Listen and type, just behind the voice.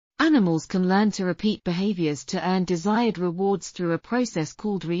Animals can learn to repeat behaviors to earn desired rewards through a process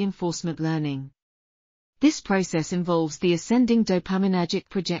called reinforcement learning. This process involves the ascending dopaminergic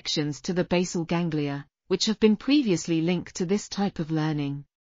projections to the basal ganglia, which have been previously linked to this type of learning.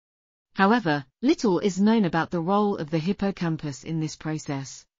 However, little is known about the role of the hippocampus in this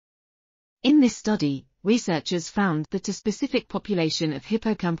process. In this study, researchers found that a specific population of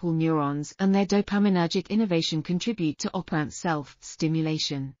hippocampal neurons and their dopaminergic innervation contribute to operant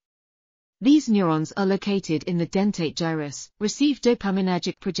self-stimulation. These neurons are located in the dentate gyrus, receive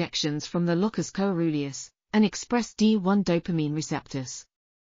dopaminergic projections from the locus coeruleus, and express D1 dopamine receptors.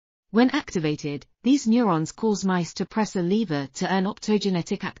 When activated, these neurons cause mice to press a lever to earn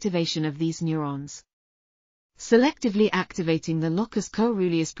optogenetic activation of these neurons. Selectively activating the locus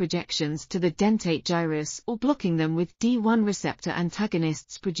coeruleus projections to the dentate gyrus or blocking them with D1 receptor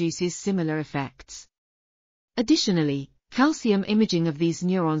antagonists produces similar effects. Additionally, calcium imaging of these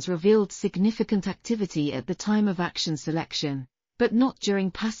neurons revealed significant activity at the time of action selection, but not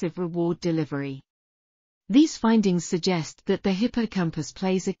during passive reward delivery. These findings suggest that the hippocampus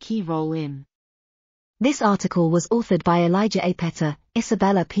plays a key role in. This article was authored by Elijah A. Petter,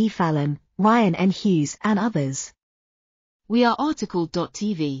 Isabella P. Fallon, Ryan N. Hughes and others. We are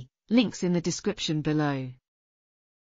RTCLTV, links in the description below.